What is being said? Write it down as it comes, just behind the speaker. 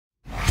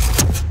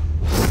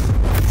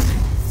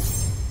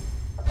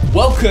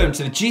Welcome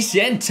to the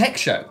GCN Tech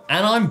Show,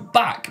 and I'm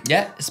back.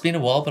 Yeah, it's been a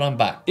while, but I'm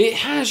back. It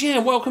has, yeah.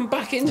 Welcome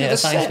back into the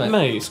set,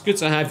 mate. It's good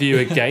to have you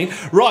again.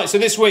 Right, so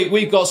this week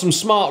we've got some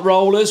smart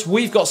rollers,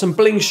 we've got some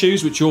bling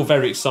shoes, which you're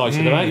very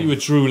excited about. You were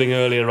drooling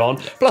earlier on.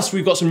 Plus,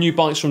 we've got some new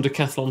bikes from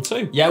Decathlon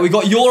too. Yeah, we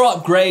got your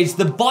upgrades,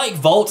 the bike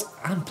vault,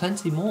 and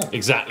plenty more.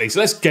 Exactly. So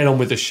let's get on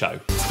with the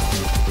show.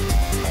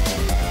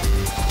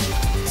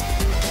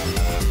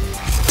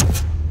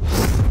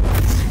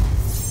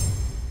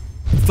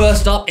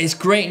 First up, it's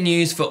great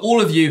news for all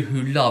of you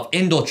who love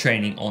indoor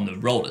training on the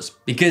rollers,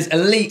 because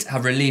Elite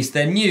have released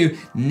their new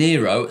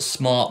Nero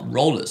Smart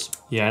Rollers.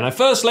 Yeah, now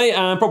firstly,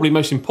 and probably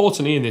most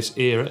importantly in this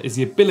era, is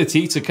the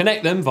ability to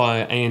connect them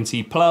via ANT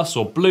Plus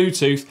or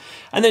Bluetooth,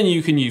 and then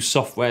you can use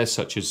software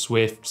such as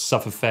Zwift,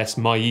 Sufferfest,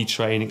 My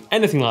E-Training,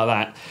 anything like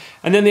that.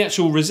 And then the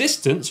actual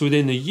resistance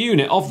within the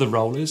unit of the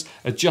rollers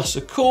adjusts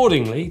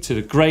accordingly to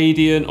the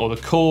gradient or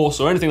the course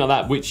or anything like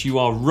that which you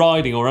are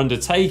riding or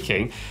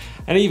undertaking.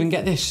 And even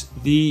get this,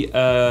 the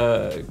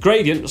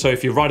gradient, so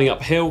if you're riding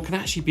uphill, can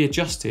actually be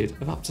adjusted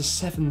of up to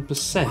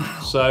 7%. Wow.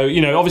 So,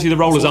 you know, obviously the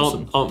rollers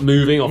aren't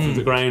moving off of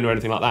the ground or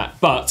anything like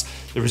that, but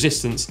the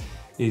resistance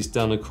is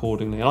done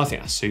accordingly. And I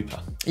think that's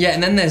super. Yeah,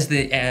 and then there's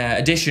the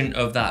addition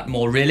of that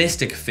more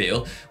realistic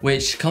feel,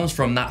 which comes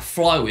from that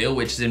flywheel,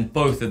 which is in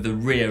both of the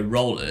rear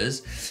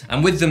rollers.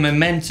 And with the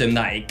momentum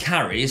that it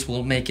carries,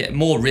 will make it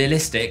more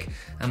realistic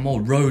and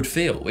more road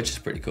feel, which is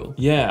pretty cool.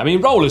 Yeah, I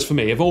mean, rollers for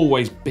me have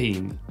always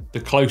been the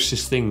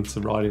closest thing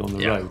to riding on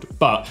the road,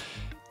 but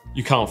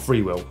you can't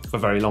freewheel for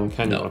very long,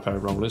 can you, on a pair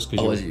of rollers?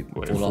 Because you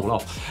fall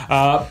off.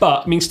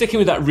 But I mean, sticking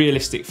with that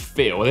realistic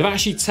feel, they've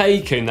actually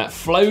taken that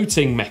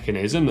floating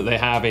mechanism that they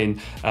have in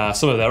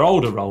some of their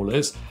older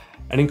rollers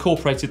and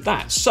incorporated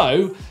that.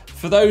 So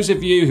for those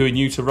of you who are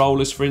new to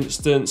rollers, for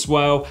instance,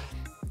 well,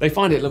 they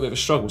find it a little bit of a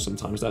struggle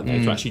sometimes, don't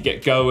they, to actually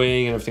get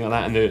going and everything like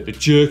that, and the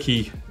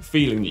jerky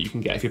feeling that you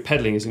can get if your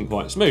pedaling isn't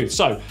quite smooth.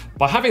 So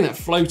by having that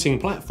floating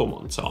platform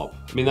on top,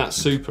 I mean, that's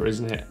super,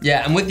 isn't it?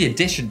 Yeah, and with the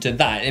addition to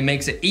that, it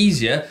makes it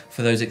easier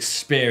for those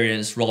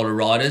experienced roller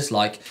riders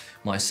like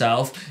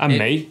myself. And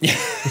me.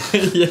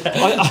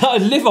 I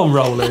live on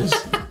rollers.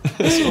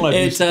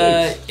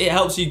 It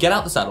helps you get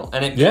out the saddle,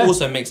 and it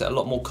also makes it a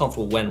lot more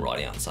comfortable when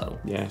riding out the saddle.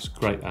 Yeah, it's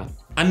great, that.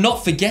 And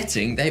not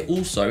forgetting, they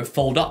also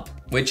fold up,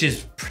 which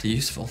is pretty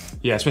useful.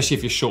 Yeah, especially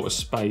if you're short of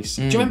space.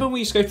 Do you remember when we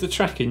used to go to the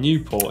track in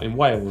Newport in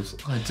Wales?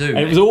 I do. And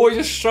it was always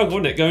a struggle,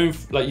 wasn't it? Going,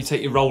 like, you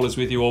take your rollers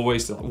with you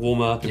always to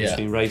warm up in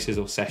between races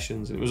or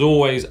sessions. And it was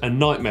always a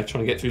nightmare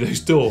trying to get through those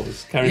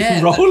doors,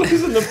 carrying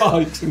rollers and the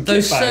bikes and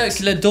those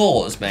circular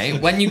doors, mate.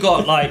 When you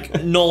got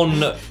like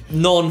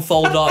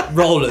non-fold up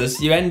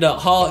rollers, you end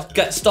up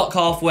get stuck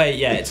halfway.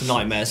 Yeah, it's a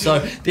nightmare. So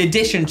the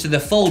addition to the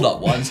fold up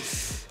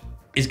ones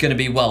is going to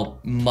be, well,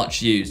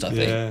 much used, I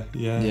think.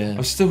 Yeah.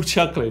 I'm still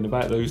chuckling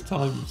about those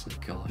times. Oh,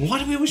 gosh. Why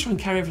do we always try and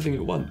carry everything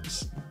at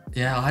once?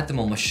 Yeah, I had them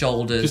on my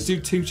shoulders. Just do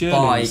 2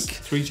 journeys, bike,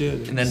 3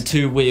 journeys. And then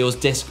 2 wheels,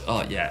 disc.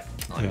 Oh, yeah.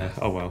 Yeah,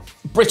 oh well.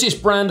 British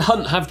brand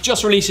Hunt have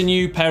just released a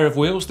new pair of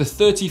wheels, the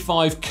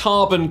 35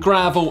 Carbon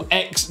Gravel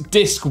X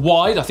Disc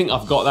Wide, I think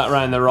I've got that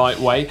around the right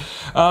way,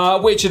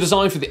 which are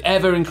designed for the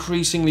ever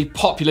increasingly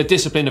popular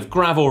discipline of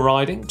gravel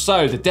riding.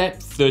 So the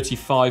depth,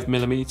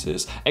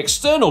 35mm,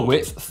 external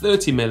width,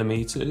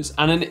 30mm,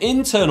 and an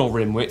internal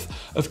rim width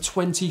of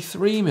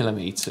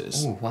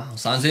 23mm. Oh, wow,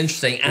 sounds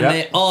interesting. And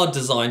they are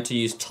designed to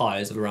use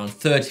tyres of around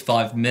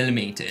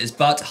 35mm,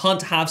 but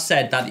Hunt have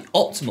said that the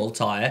optimal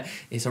tyre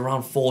is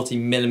around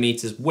 40mm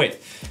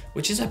width,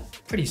 which is a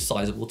pretty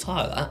sizable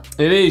tyre, that.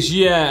 It is,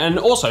 yeah, and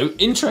also,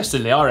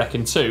 interestingly, I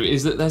reckon too,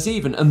 is that there's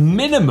even a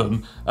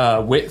minimum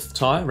width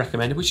tyre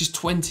recommended, which is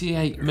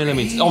 28mm.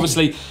 Really?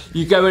 Obviously,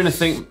 you go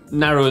anything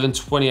narrower than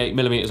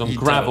 28mm on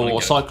gravel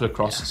or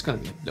cyclocross, it's going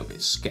to be a little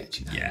bit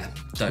sketchy. Yeah,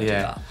 don't do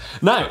that.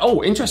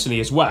 Now,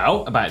 interestingly as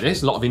well, about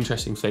this, a lot of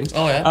interesting things.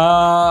 Oh,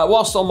 yeah?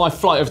 Whilst on my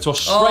flight over to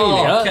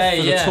Australia for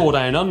the Tour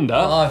Down Under.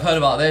 Oh, I've heard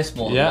about this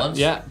more than once.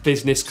 Yeah,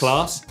 business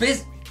class.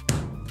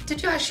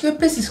 Did you actually go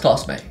business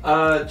class, mate?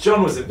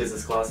 John was in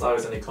business class, I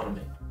was in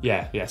economy.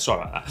 Yeah,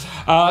 sorry about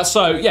that.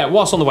 So yeah,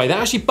 whilst on the way, they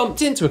actually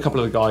bumped into a couple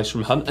of the guys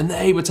from Hunt and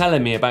they were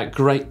telling me about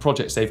great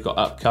projects they've got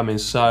upcoming.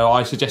 So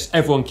I suggest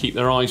everyone keep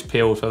their eyes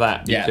peeled for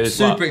that. Because,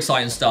 super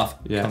exciting stuff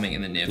coming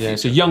in the near future. Yeah,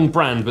 it's a young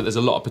brand, but there's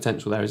a lot of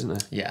potential there, isn't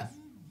there? Yeah.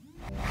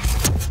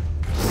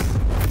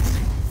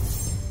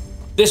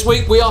 This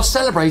week we are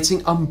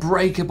celebrating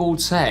unbreakable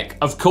tech.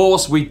 Of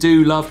course, we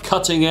do love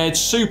cutting edge,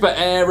 super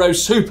aero,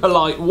 super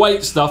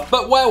lightweight stuff,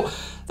 but well,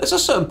 there's a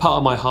certain part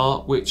of my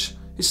heart which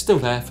is still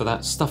there for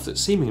that stuff that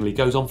seemingly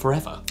goes on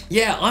forever.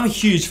 Yeah, I'm a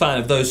huge fan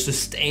of those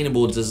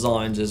sustainable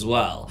designs as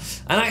well.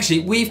 And actually,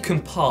 we've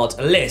compiled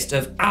a list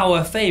of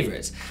our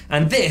favourites,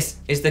 and this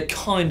is the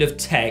kind of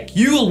tech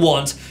you'll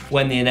want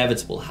when the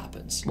inevitable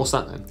happens. What's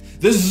that then?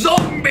 The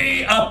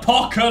zombie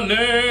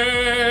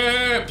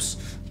apocalypse!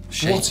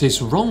 What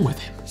is wrong with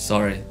him?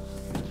 Sorry,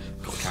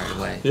 got carried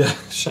away. Yeah,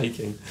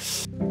 shaking.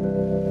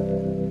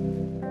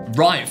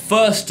 Right,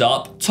 first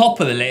up, top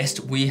of the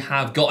list, we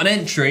have got an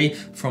entry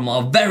from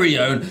our very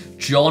own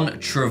John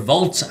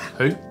Travolta.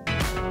 Who?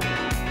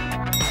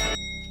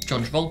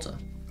 John Travolta.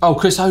 Oh,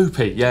 Chris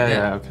Opie.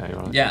 Yeah, okay,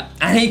 right. Yeah,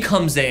 and he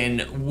comes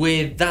in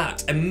with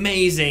that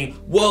amazing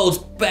world's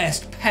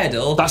best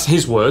pedal. That's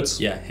his words.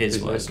 Yeah,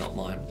 his words, not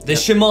mine. The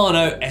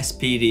Shimano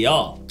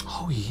SPDR.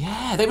 Oh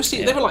yeah, they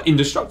were like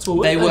indestructible,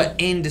 weren't they? They were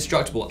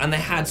indestructible, and they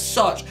had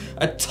such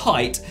a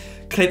tight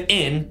clip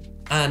in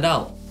and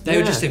out. They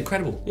were just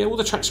incredible. Yeah, all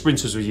the track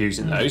sprinters were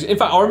using those. In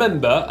fact, I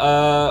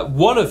remember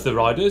one of the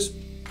riders,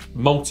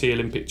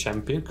 multi-Olympic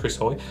champion, Chris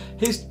Hoy,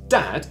 his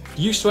dad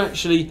used to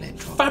actually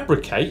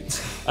fabricate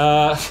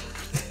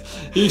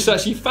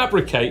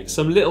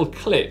some little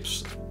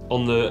clips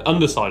on the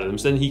underside of them,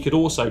 so then he could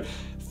also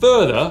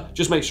further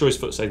just make sure his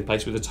foot stayed in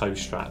place with a toe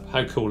strap.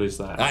 How cool is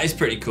that? That is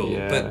pretty cool.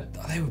 Yeah.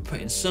 But they were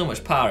putting so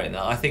much power in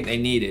that. I think they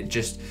needed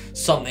just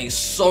something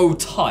so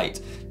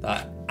tight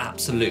that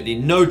absolutely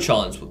no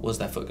chance was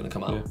their foot going to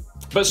come out. Yeah.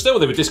 But still,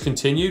 they were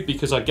discontinued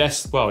because I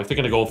guess, well, if they're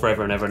going to go on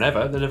forever and ever and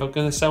ever, they're never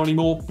going to sell any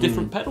more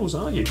different pedals,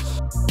 are you?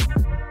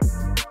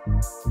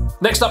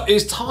 Next up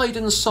is tied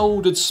and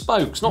soldered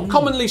spokes. Not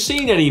commonly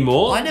seen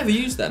anymore. I never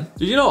used them.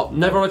 Did you not?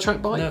 Never on a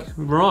track bike? No.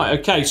 Right,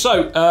 okay.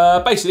 So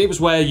basically it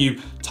was where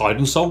you tied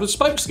and soldered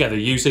spokes together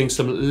using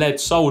some lead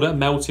solder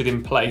melted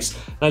in place.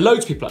 Now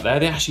loads of people out there,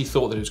 they actually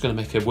thought that it was going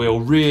to make a wheel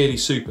really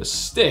super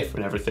stiff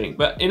and everything,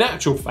 but in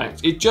actual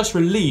fact, it just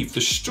relieved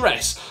the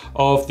stress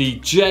of the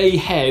J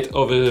head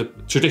of a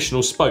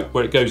traditional spoke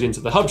where it goes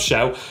into the hub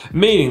shell,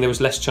 meaning there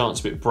was less chance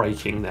of it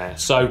breaking there.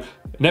 So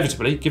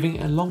inevitably giving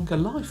it a longer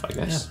life, I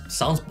guess. Yeah,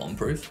 sounds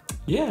bomb-proof.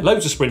 Yeah,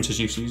 loads of sprinters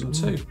used to use them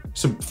too.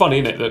 It's funny,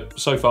 isn't it, that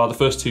so far the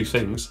first two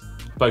things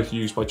both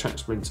used by track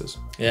sprinters.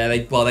 Yeah,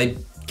 they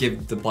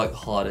give the bike the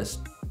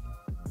hardest.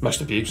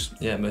 Most abuse.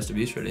 Yeah, most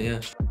abuse really,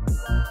 yeah.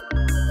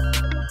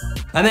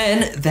 And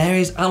then there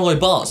is alloy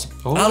bars.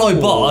 Oh. Alloy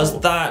bars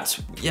that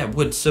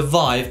would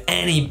survive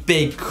any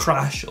big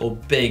crash or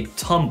big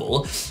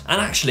tumble,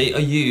 and actually are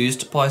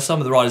used by some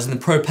of the riders in the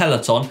pro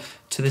peloton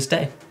to this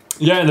day.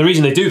 Yeah, and the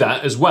reason they do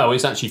that as well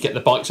is actually get the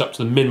bikes up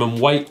to the minimum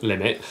weight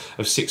limit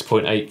of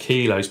 6.8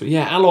 kilos. But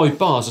yeah, alloy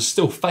bars are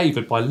still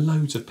favoured by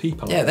loads of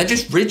people. Yeah, they're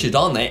just rigid,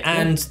 aren't they?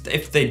 And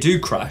if they do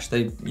crash,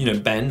 they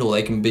bend, or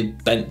they can be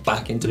bent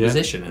back into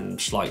position, and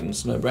it's like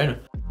it's a no-brainer.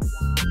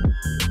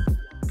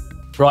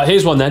 Right,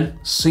 here's one then.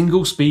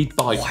 Single speed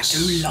bikes. Oh, I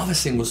do love a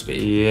single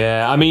speed.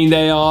 Yeah, I mean,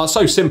 they are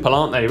so simple,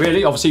 aren't they,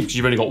 really? Obviously, because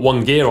you've only got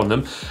one gear on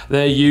them.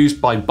 They're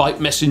used by bike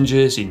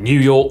messengers in New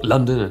York,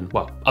 London, and,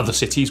 well, other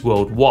cities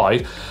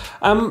worldwide.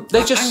 Hang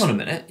on a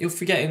minute, you're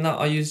forgetting that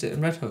I used it in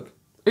Red Hook.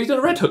 Have you done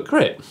a Red Hook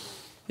crit?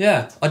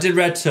 Yeah, I did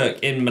Red Hook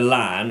in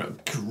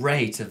Milan.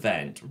 Great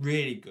event,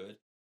 really good.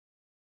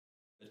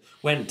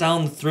 Went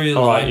down through the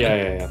line.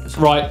 Yeah.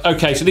 Right,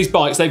 okay, so these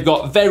bikes, they've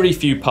got very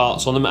few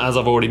parts on them, as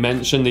I've already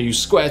mentioned. They use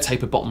square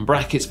taper bottom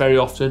brackets very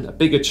often, a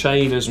bigger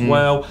chain as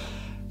well.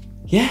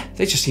 Yeah,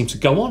 they just seem to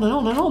go on and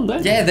on and on,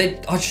 don't they?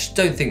 Yeah, I just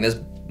don't think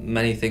there's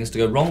many things to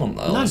go wrong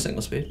on a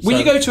single speed. When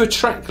you go to a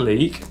track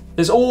league,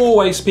 there's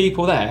always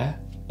people there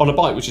on a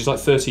bike which is like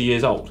 30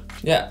 years old.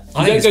 Yeah,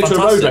 You don't go to a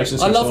road race and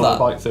see I love someone on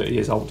that. a bike 30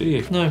 years old, do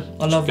you? No,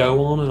 I love that.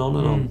 Go on and on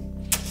and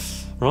on.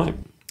 Right.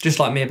 Just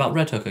like me about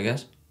Red Hook, I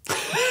guess.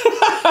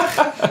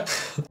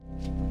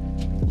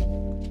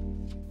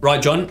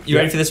 Right, John, you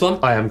ready for this one?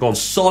 I am gone.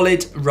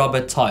 Solid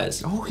rubber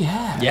tyres. Oh,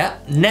 yeah. Yeah,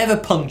 never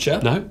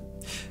puncture. No.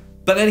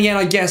 But then again,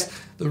 I guess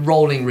the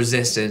rolling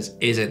resistance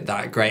isn't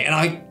that great.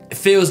 And it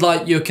feels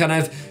like you're kind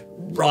of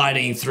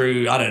riding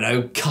through, I don't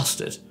know,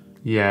 custard.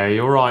 Yeah,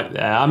 you're right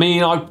there. I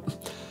mean,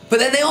 But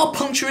then they are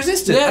puncture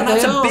resistant, and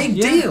that's a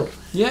big deal.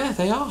 Yeah,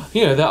 they are.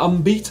 You know, they're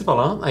unbeatable,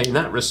 aren't they, in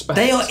that respect?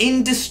 They are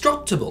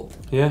indestructible.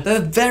 Yeah.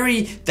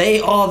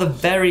 They are the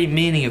very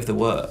meaning of the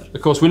word.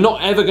 Of course, we're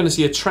not ever going to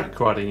see a track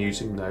rider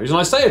using those. And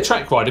I say a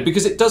track rider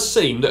because it does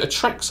seem that a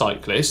track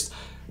cyclist,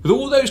 with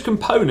all those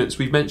components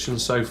we've mentioned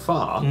so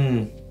far,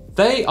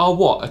 they are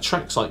what a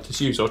track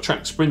cyclist uses, or a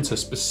track sprinter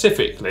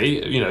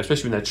specifically, you know,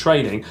 especially when they're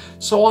training.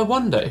 So I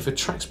wonder if a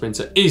track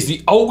sprinter is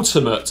the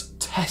ultimate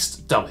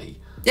test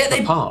dummy.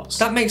 Yeah, parts.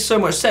 That makes so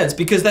much sense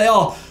because they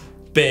are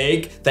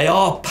big, they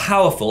are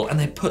powerful, and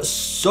they put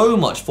so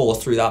much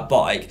force through that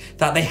bike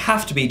that they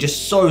have to be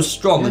just so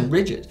strong and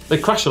rigid. They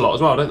crash a lot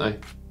as well, don't they?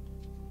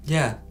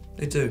 Yeah,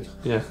 they do.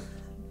 Yeah.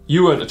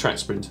 You weren't a track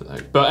sprinter though.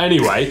 But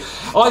anyway,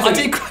 I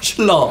did crash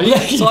a lot. Yeah,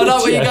 so I know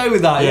where you go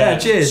with that. Yeah,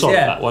 cheers. Sorry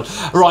that one.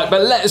 Right,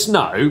 but let us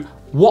know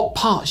what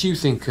parts you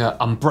think are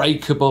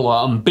unbreakable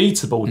or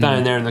unbeatable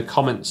down there in the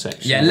comment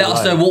section. Yeah, let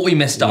us know what we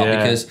messed up Yeah.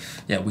 because,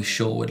 we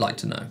sure would like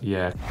to know.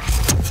 Yeah.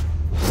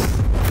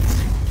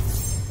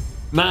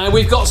 Now,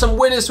 we've got some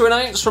winners to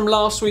announce from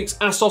last week's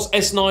Assos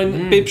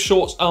S9 bib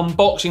shorts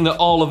unboxing that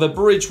Oliver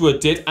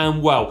Bridgewood did.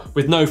 And, well,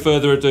 with no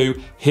further ado,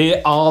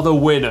 here are the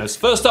winners.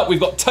 First up,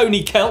 we've got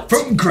Tony Kelt.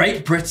 From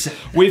Great Britain.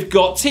 We've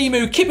got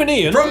Timu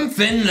Kipanian. From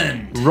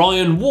Finland.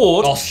 Ryan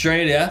Ward.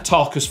 Australia.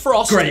 Tarkus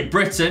Frost. Great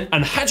Britain.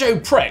 And Hajo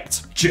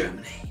Precht.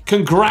 Germany.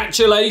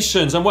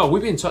 Congratulations. And, well,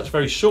 we'll be in touch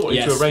very shortly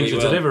to arrange we your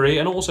will. delivery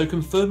and also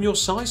confirm your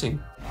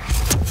sizing.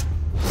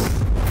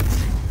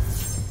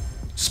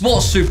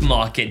 Sports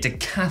supermarket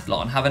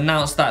Decathlon have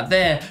announced that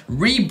they're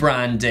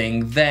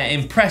rebranding their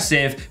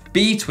impressive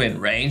B-twin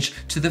range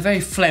to the very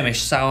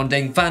Flemish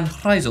sounding Van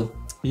Rijssel.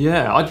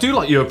 Yeah, I do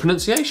like your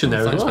pronunciation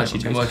there as well.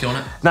 You've been working on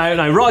it. No,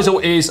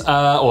 Rijssel is,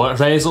 or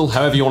Rijssel,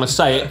 however you want to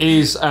say it,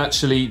 is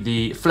actually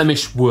the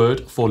Flemish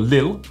word for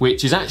Lille,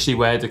 which is actually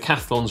where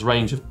Decathlon's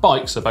range of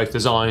bikes are both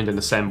designed and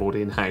assembled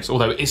in-house,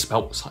 although it is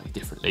spelled slightly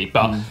differently,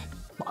 but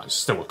well, it's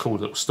still a cool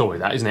little story,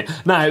 that, isn't it?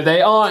 Now,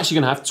 they are actually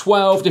going to have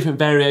 12 different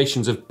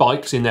variations of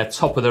bikes in their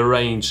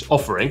top-of-the-range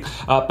offering,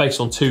 based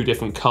on 2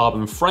 different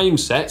carbon frame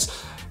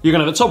sets. You're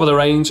going to have at the top of the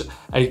range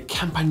a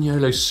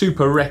Campagnolo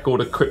Super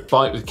Record equipped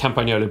bike with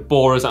Campagnolo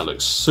borers. That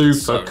looks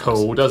super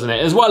cool, doesn't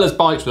it? As well as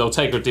bikes with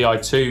Ultegra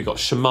Di2, you've got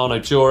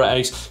Shimano Dura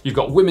Ace, you've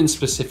got women's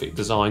specific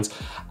designs.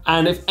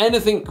 And if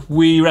anything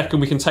we reckon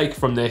we can take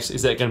from this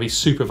is they're going to be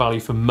super value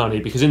for money,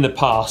 because in the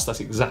past, that's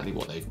exactly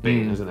what they've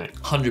been, isn't it?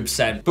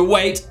 100%. But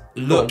wait,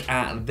 look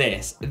at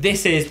this.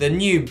 This is the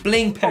new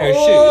bling pair of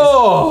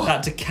shoes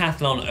that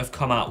Decathlon have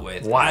come out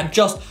with. Wow. At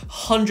just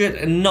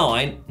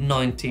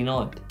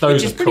 $109.99.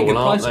 Those are cool,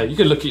 aren't they? You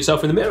can look at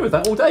yourself in the mirror with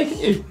that all day, can't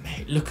you?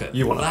 Mate, look at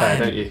You want a pair,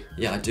 don't you?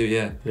 Yeah, I do,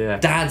 yeah. Yeah.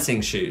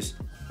 Dancing shoes.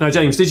 Now,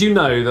 James, did you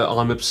know that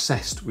I'm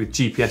obsessed with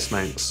GPS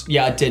mounts?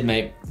 Yeah, I did,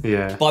 mate.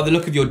 Yeah. By the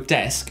look of your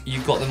desk,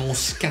 you've got them all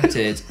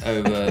scattered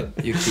over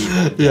your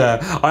keyboard.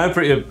 Yeah, I am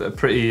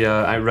pretty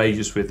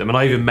outrageous with them, and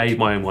I even made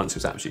my own once. It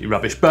was absolutely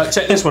rubbish. But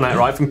check this one out,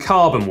 right, from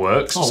Carbon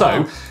Works.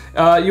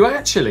 You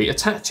actually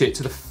attach it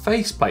to the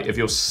faceplate of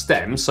your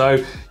stem.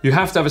 So you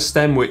have to have a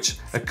stem which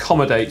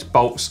accommodates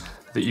bolts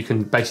that you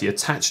can basically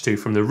attach to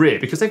from the rear,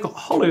 because they've got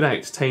hollowed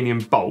out titanium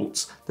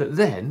bolts that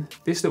then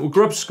this little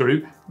grub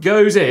screw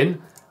goes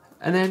in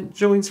and then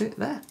joins it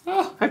there.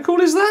 Oh, how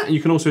cool is that?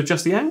 You can also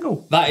adjust the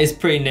angle. That is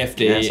pretty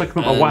nifty. Yeah, so I can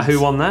put my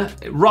Wahoo on there,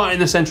 right in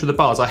the centre of the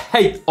bars. I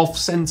hate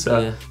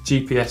off-centre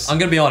GPS. I'm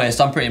going to be honest,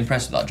 I'm pretty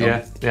impressed with that,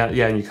 John.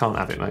 Yeah, and you can't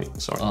have it, mate.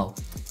 Sorry. Oh.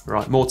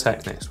 Right, more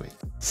tech next week.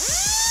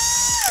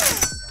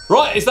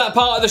 Right, it's that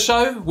part of the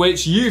show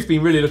which you've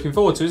been really looking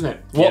forward to, isn't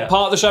it? What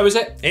part of the show is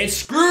it? It's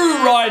screw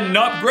riding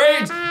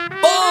upgrades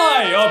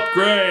by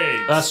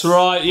upgrades. That's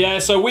right, yeah.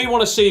 So we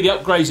want to see the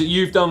upgrades that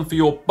you've done for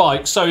your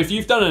bike. So if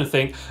you've done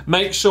anything,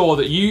 make sure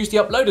that you use the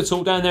uploader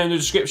tool down there in the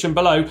description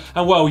below.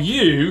 And well,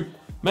 you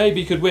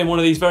maybe could win one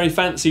of these very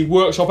fancy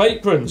workshop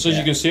aprons. As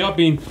you can see, I've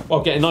been,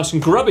 well, getting nice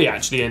and grubby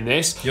actually in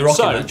this. You're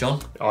rocking that,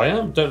 John. I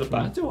am. Don't look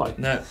bad, do I?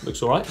 No.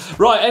 Looks all right.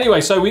 Right, anyway,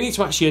 so we need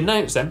to actually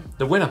announce then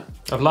the winner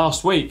of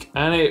last week.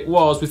 And it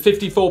was, with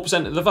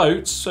 54% of the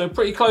votes, so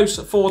pretty close,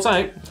 fought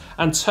out,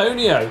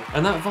 Antonio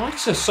and that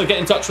Vitus. So get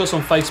in touch with us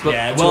on Facebook.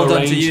 Yeah, well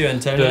done to you,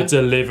 Antonio. The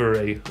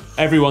delivery.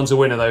 Everyone's a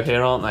winner though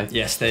here, aren't they?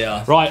 Yes, they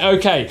are. Right,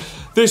 okay.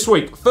 This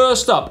week,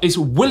 first up is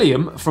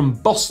William from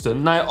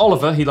Boston. Now,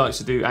 Oliver, he likes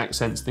to do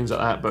accents, things like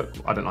that, but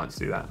I don't like to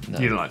do that. No.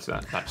 You don't like to do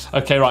that. No.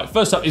 Okay, right.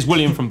 First up is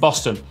William from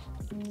Boston.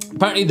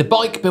 Apparently, the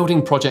bike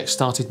building project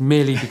started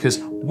merely because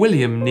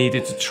William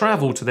needed to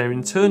travel to their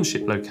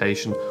internship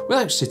location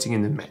without sitting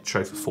in the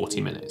metro for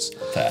 40 minutes.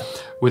 Fair.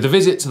 With a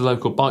visit to the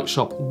local bike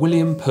shop,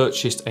 William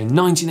purchased a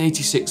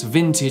 1986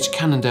 vintage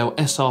Cannondale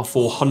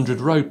SR400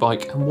 road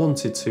bike and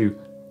wanted to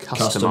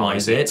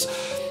customise it.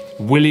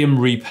 William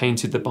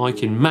repainted the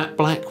bike in matte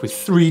black with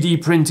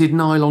 3D printed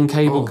nylon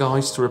cable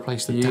guides to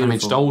replace the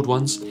damaged old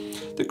ones.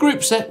 The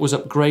group set was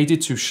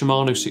upgraded to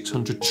Shimano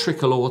 600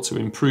 Tricolor to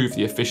improve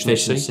the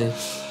efficiency.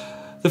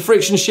 The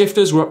friction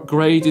shifters were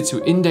upgraded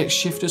to index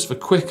shifters for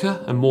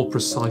quicker and more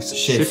precise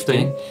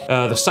shifting.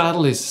 The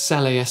saddle is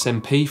Selle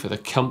SMP for the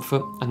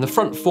comfort, and the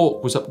front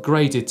fork was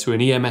upgraded to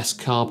an EMS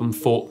carbon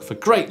fork for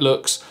great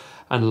looks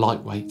and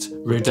lightweight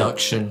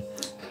reduction.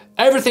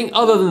 Everything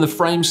other than the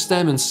frame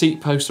stem and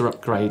seat post are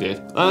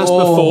upgraded. That's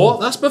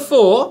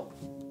before.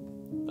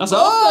 That's after.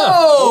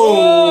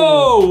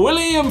 Oh,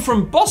 William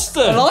from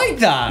Boston. I like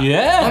that.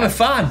 Yeah. I'm a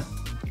fan.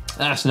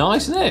 That's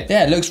nice, isn't it?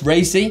 Yeah, it looks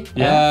racy.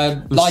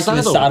 Yeah. Like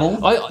the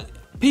saddle.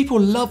 People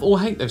love or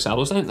hate those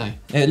saddles, don't they?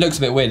 It looks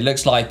a bit weird. It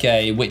looks like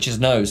a witch's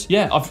nose.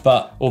 Yeah,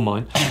 or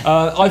mine.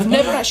 I've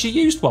never actually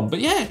used one, but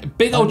yeah,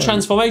 big old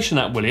transformation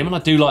that William, and I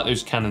do like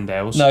those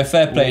Cannondales. No,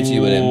 fair play to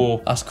you,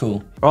 William. That's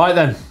cool. Right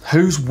then,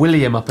 who's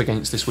William up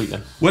against this week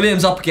then?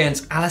 William's up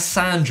against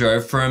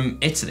Alessandro from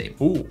Italy.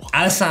 Ooh.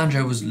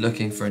 Alessandro was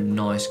looking for a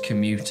nice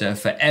commuter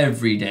for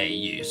everyday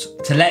use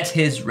to let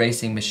his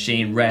racing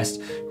machine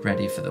rest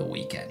ready for the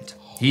weekend.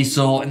 He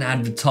saw an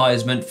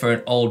advertisement for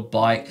an old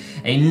bike,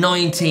 a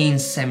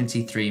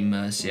 1973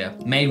 Mercia,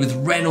 made with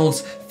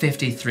Reynolds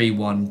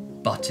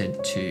 53-1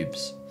 butted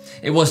tubes.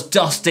 It was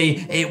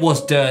dusty, it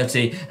was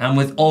dirty, and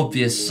with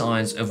obvious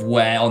signs of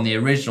wear on the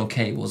original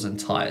cables and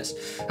tyres.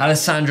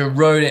 Alessandro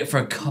rode it for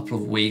a couple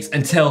of weeks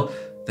until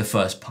the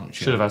first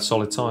puncture. Should have had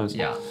solid tyres.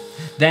 Yeah.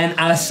 Then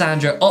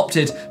Alessandro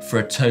opted for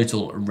a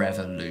total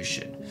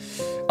revolution.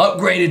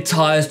 Upgraded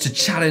tyres to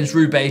challenge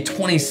Roubaix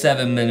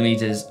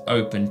 27mm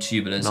open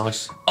tubulars.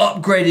 Nice.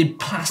 Upgraded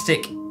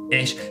plastic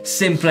ish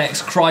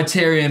simplex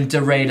criterium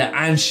derailleur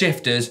and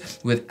shifters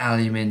with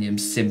aluminium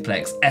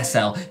simplex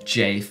SL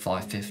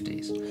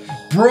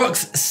J550s.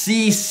 Brooks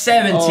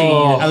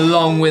C17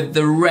 along with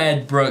the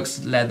red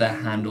Brooks leather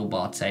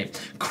handlebar tape,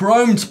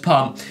 chromed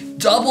pump,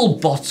 double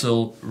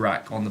bottle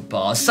rack on the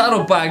bar,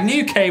 saddlebag,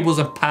 new cables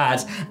and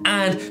pads,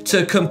 and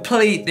to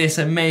complete this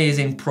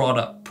amazing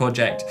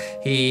project,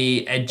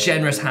 a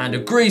generous hand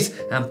of grease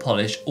and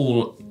polish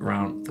all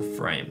around the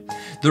frame.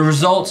 The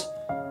result,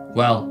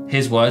 well,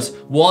 his words,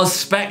 was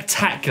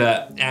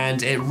spectacular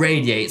and it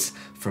radiates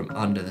from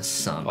under the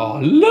sun. Oh,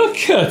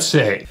 look at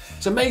it.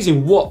 It's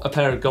amazing what a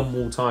pair of gun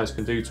wall tyres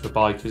can do to a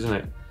bike, isn't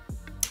it?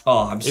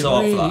 Oh, I'm so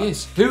up for that. It really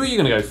is. Who are you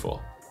going to go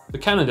for? The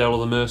Cannondale or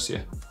the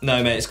Mercia?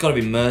 No, mate, it's got to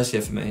be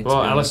Mercia for me.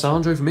 Well,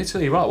 Alessandro from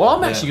Italy, right. Well,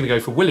 I'm actually going to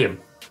go for William.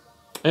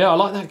 Yeah, I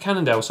like that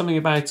Cannondale, something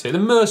about it. The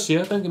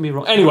Mercia, don't get me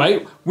wrong.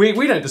 Anyway, we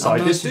don't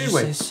decide this, do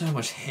we? There's so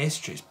much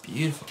history, it's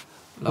beautiful.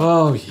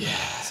 Oh, yeah.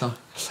 So,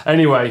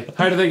 anyway,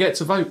 how do they get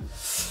to vote?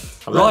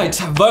 Right,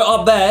 vote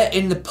up there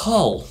in the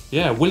poll.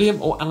 Yeah,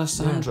 William or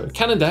Alessandro. Yeah.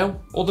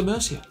 Cannondale or the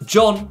Mercia.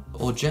 John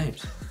or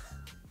James.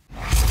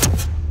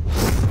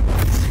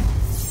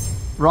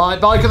 Right,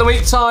 bike of the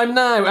week time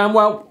now. And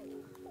well,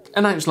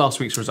 announce last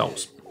week's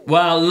results.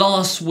 Well,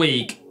 last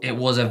week it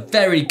was a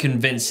very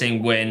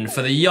convincing win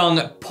for the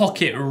young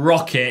pocket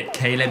rocket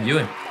Caleb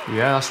Ewan.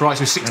 Yeah, that's right.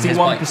 So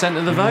 61%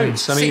 of the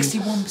votes. I mean,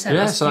 61%.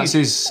 Yeah, so that's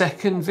his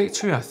second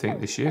victory, I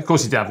think, this year. Of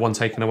course, he did have one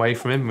taken away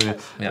from him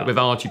with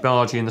Archie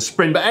Bargy in the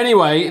sprint. But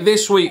anyway,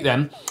 this week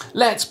then,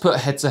 let's put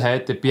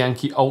head-to-head the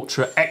Bianchi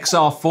Ultra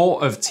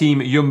XR4 of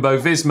Team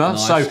Jumbo-Visma.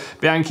 Nice. So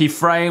Bianchi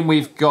frame,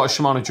 we've got a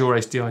Shimano Dual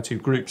Race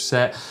Di2 group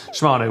set,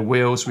 Shimano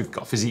wheels, we've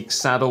got Physique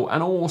saddle,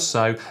 and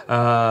also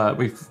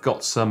we've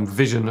got some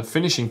Vision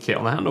finishing kit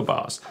on the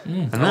handlebars. I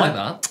like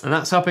that. And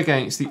that's up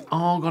against the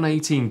Argon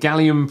 18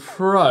 Gallium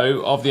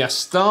Pro of the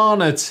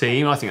Astana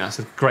team. I think that's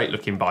a great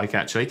looking bike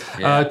actually.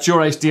 Yeah. Dual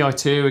Race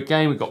Di2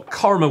 again. We've got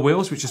Corima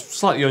wheels, which is a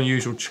slightly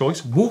unusual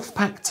choice.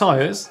 Wolfpack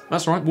tyres,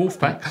 that's right,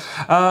 Wolfpack.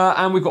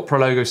 And we've got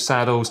Prologo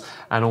saddles,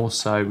 and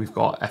also we've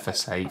got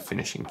FSA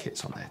finishing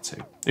kits on there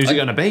too. Who's it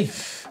going to be?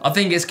 I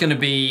think it's going to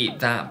be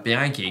that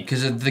Bianchi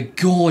because of the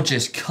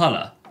gorgeous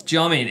colour. Do you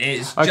know what I mean?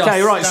 It's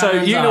okay, right, so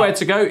you know where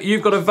to go.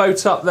 You've got to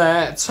vote up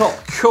there,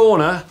 top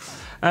corner.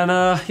 And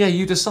yeah,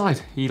 you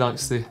decide. He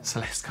likes the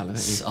Celeste colour,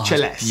 don't you? Oh,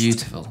 Celeste.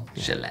 Beautiful.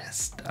 Yeah.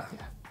 Celeste.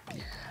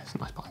 Yeah, it's a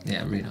nice bike.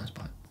 Yeah, really nice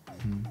bike.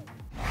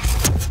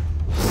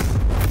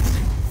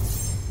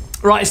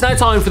 Right, it's now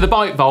time for the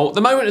Bike Vault,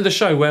 the moment of the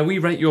show where we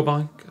rate your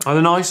bike,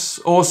 either nice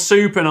or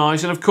super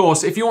nice. And of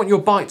course, if you want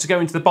your bike to go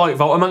into the Bike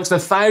Vault amongst the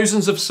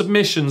thousands of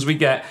submissions we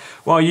get,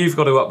 well, you've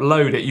got to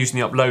upload it using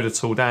the uploader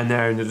tool down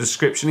there in the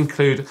description.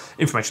 Include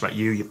information about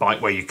you, your bike,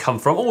 where you come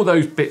from, all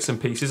those bits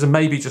and pieces, and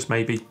maybe, just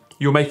maybe,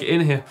 you'll make it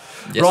in here.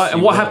 Yes, right,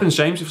 and what happens,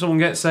 James, if someone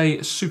gets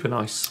a super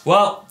nice?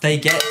 Well, they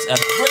get a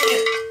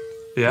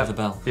Yeah, the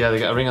bell. Yeah, they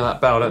get a ring of that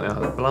bell, don't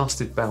they? The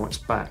blasted bell, it's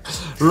back.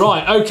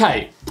 Right,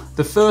 okay.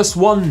 The first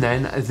one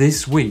then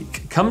this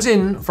week comes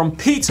in from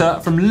Peter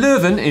from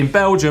Leuven in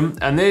Belgium,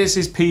 and this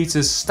is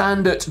Peter's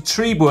standard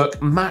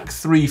Treework Mach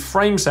 3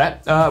 frame set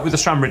with a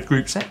Stramrid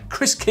group set,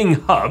 Chris King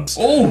hubs,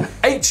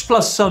 H+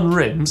 Sun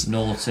rims.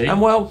 Naughty. And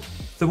well,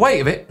 the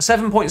weight of it,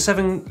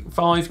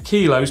 7.75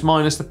 kilos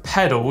minus the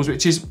pedals,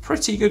 which is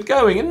pretty good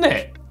going, isn't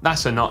it?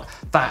 That's a not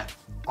that.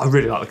 I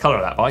really like the colour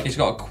of that bike. He's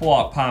got a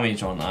quark power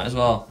meter on that as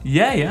well.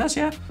 Yeah, he has,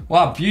 yeah.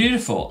 Wow,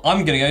 beautiful.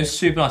 I'm going to go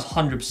super nice,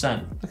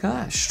 100%. Look at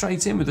that,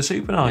 straight in with the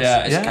super nice.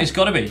 Yeah, it's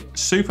got to be.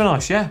 Super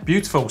nice, yeah,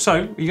 beautiful. So,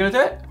 are you going to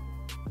do it?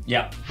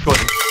 Yeah. Go on.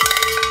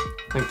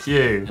 Thank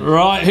you.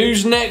 Right,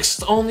 who's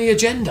next on the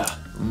agenda?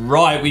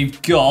 Right,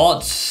 we've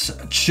got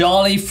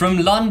Charlie from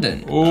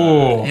London.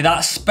 Oh.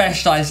 That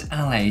Specialized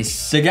Alloys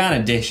Sagan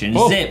Edition,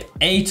 Zip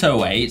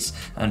 808s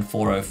and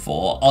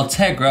 404,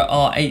 Ultegra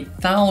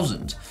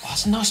R8000. Oh,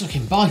 it's a nice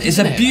looking bike, It's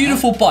a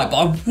beautiful bike, but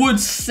I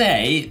would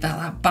say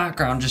that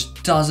background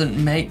just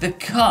doesn't make the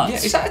cut. Yeah,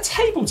 is that a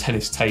table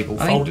tennis table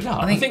folded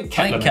up? I think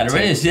Kettler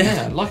is,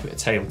 yeah. I like a bit of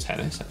table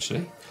tennis,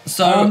 actually.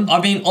 So, I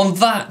mean, on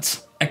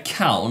that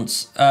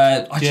account,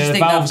 I just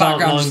think that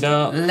background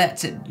just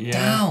lets it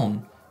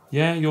down.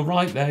 Yeah, you're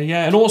right there,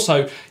 yeah. And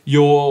also,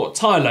 your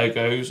tyre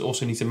logos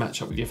also need to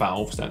match up with your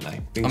valves, don't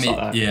they? Things like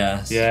that.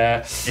 Yeah.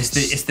 Yeah.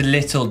 It's the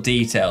little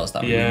details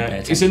that we really pay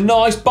attention. It's a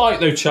nice bike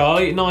though,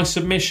 Charlie. Nice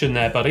submission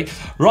there, buddy.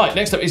 Right,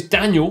 next up is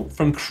Daniel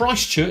from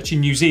Christchurch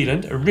in New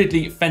Zealand. A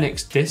Ridley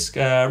Fenix disc,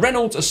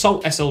 Reynolds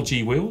Assault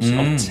SLG wheels,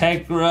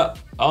 Ultegra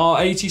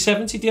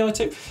R8070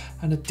 Di2,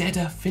 and a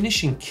Dedda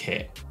finishing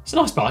kit. It's a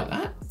nice bike,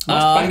 that.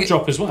 Nice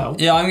backdrop as well.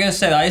 Yeah, I'm going to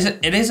say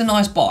that. It is a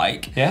nice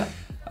bike. Yeah.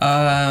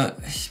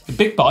 The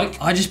big bike.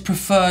 I just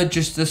prefer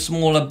just the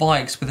smaller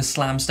bikes with a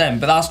slam stem,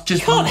 but that's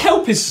just... Can't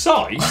help his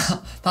size.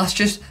 that's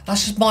just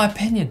my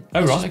opinion.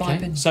 Oh, right,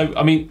 okay. So,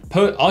 I mean,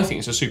 I think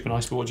it's a super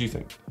nice, but what do you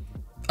think?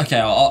 Okay,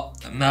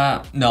 no,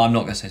 I'm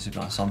not going to say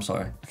super nice, I'm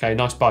sorry. Okay,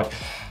 nice bike.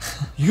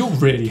 You're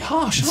really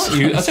harsh, aren't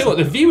you? I tell you what,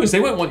 the viewers, they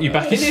won't want you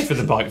back in here for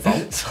the Bike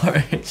Vault.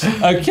 Sorry.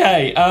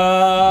 Okay.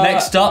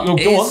 Next up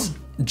is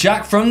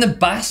Jack from the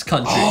Basque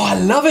Country. Oh, I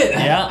love it.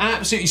 Yeah.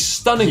 Absolutely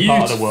stunning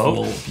part of the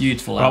world.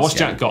 Beautiful. Right, what's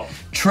Jack got?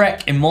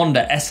 Trek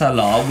Imonda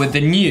SLR with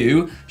the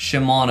new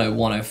Shimano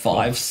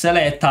 105, Selle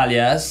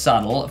Italia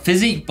saddle,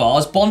 physique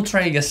bars,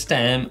 Bontrager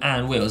stem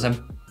and wheels,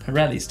 and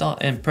Pirelli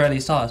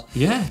tires.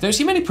 Yeah, don't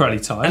see many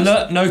Pirelli tyres. And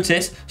look,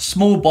 notice,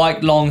 small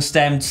bike, long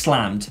stemmed,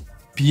 slammed.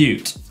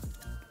 Beaut.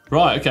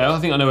 Right, okay, I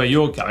think I know where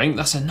you're going.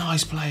 That's a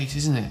nice place,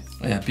 isn't it?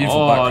 Yeah,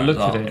 beautiful Oh, background. look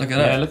at it. Look at Yeah,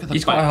 that. look at the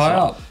He's quite high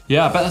backdrop. up.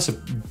 Yeah, I bet that's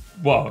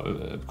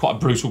quite a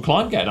brutal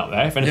climb getting up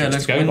there, if anything's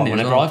looks to go by windy as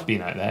whenever well. I've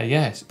been out there,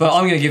 yes. But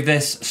I'm going to give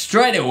this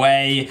straight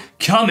away,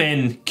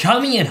 coming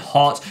in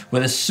hot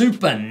with a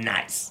super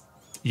nice.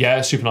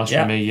 Yeah, super nice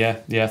Yeah. from me, yeah.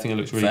 Yeah, I think it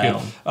looks really Fair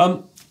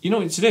good. You know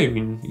what to do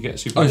when you get a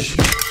super nice?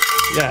 Oh,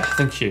 Yeah,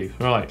 thank you.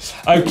 Right.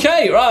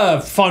 Okay,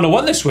 final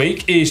one this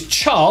week is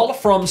Charles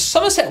from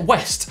Somerset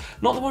West.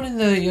 Not the one in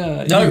the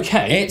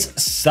UK.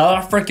 It's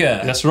South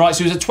Africa. That's right.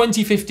 So it was a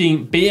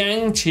 2015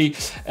 Bianchi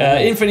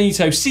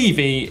Infinito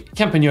CV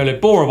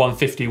Campagnolo Bora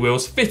 150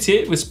 wheels,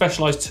 fitted with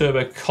specialised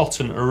turbo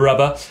cotton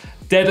rubber,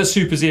 Deda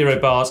Super Zero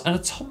bars, and a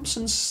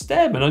Thompson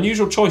stem. An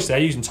unusual choice there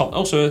using Thompson.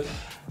 Also,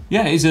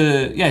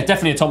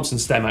 definitely a Thompson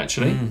stem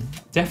actually.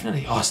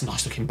 Definitely. Oh, it's a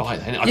nice looking bike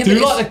then. I do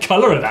like the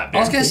colour of that. I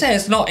was going to say,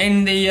 it's not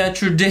in the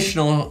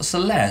traditional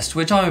Celeste,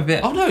 which I'm a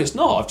bit... Oh no, it's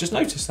not. I've just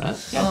noticed that.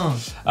 Yeah.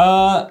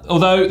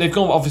 Although they've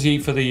gone obviously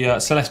for the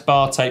Celeste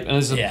bar tape, and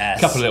there's a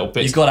couple of little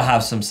bits. You've got to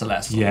have some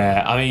Celeste.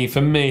 Yeah, I mean,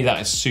 for me, that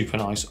is super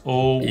nice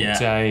all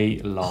day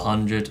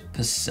long.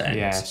 100%.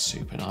 Yeah,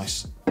 super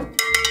nice.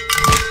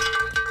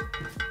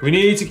 We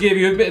need to give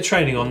you a bit of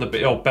training on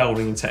the old bell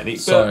ringing technique,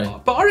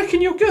 but I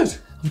reckon you're good.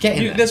 I'm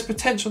getting there. There's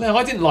potential there.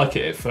 I didn't like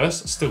it at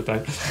first, still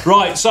don't.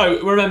 Right, so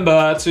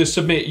remember to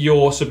submit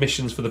your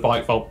submissions for the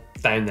Bike Vault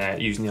down there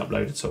using the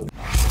uploader tool.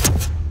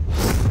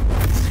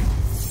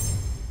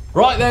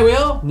 Right, there we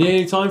are.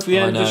 Nearly time for the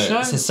end of the show.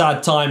 It's a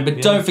sad time,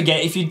 but don't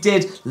forget, if you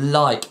did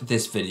like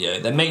this video,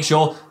 then make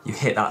sure you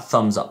hit that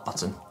thumbs up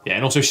button. Yeah,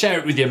 and also share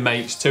it with your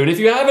mates too. And if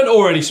you haven't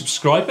already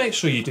subscribed, make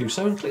sure you do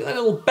so and click that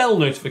little bell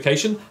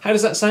notification. How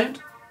does that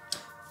sound?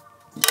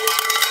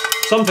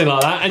 Something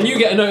like that, and you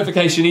get a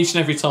notification each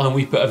and every time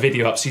we put a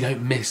video up so you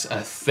don't miss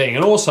a thing.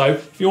 And also,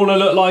 if you want to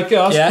look like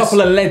us, a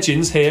couple of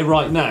legends here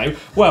right now,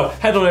 well,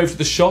 head on over to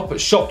the shop at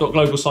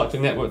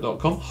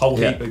shop.globalcyclingnetwork.com. Whole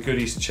heap of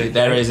goodies to check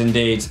There out. is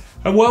indeed.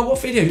 And well,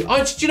 what video?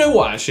 Do you know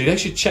what, actually? They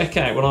should check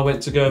out when I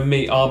went to go and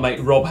meet our mate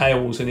Rob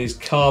Hales in his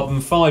carbon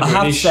fibre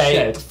in his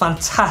shed.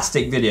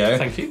 Fantastic video.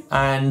 Thank you.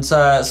 And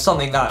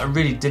something that I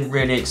didn't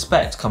really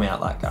expect coming out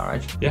that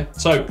garage. Yeah,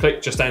 so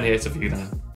click just down here to view that.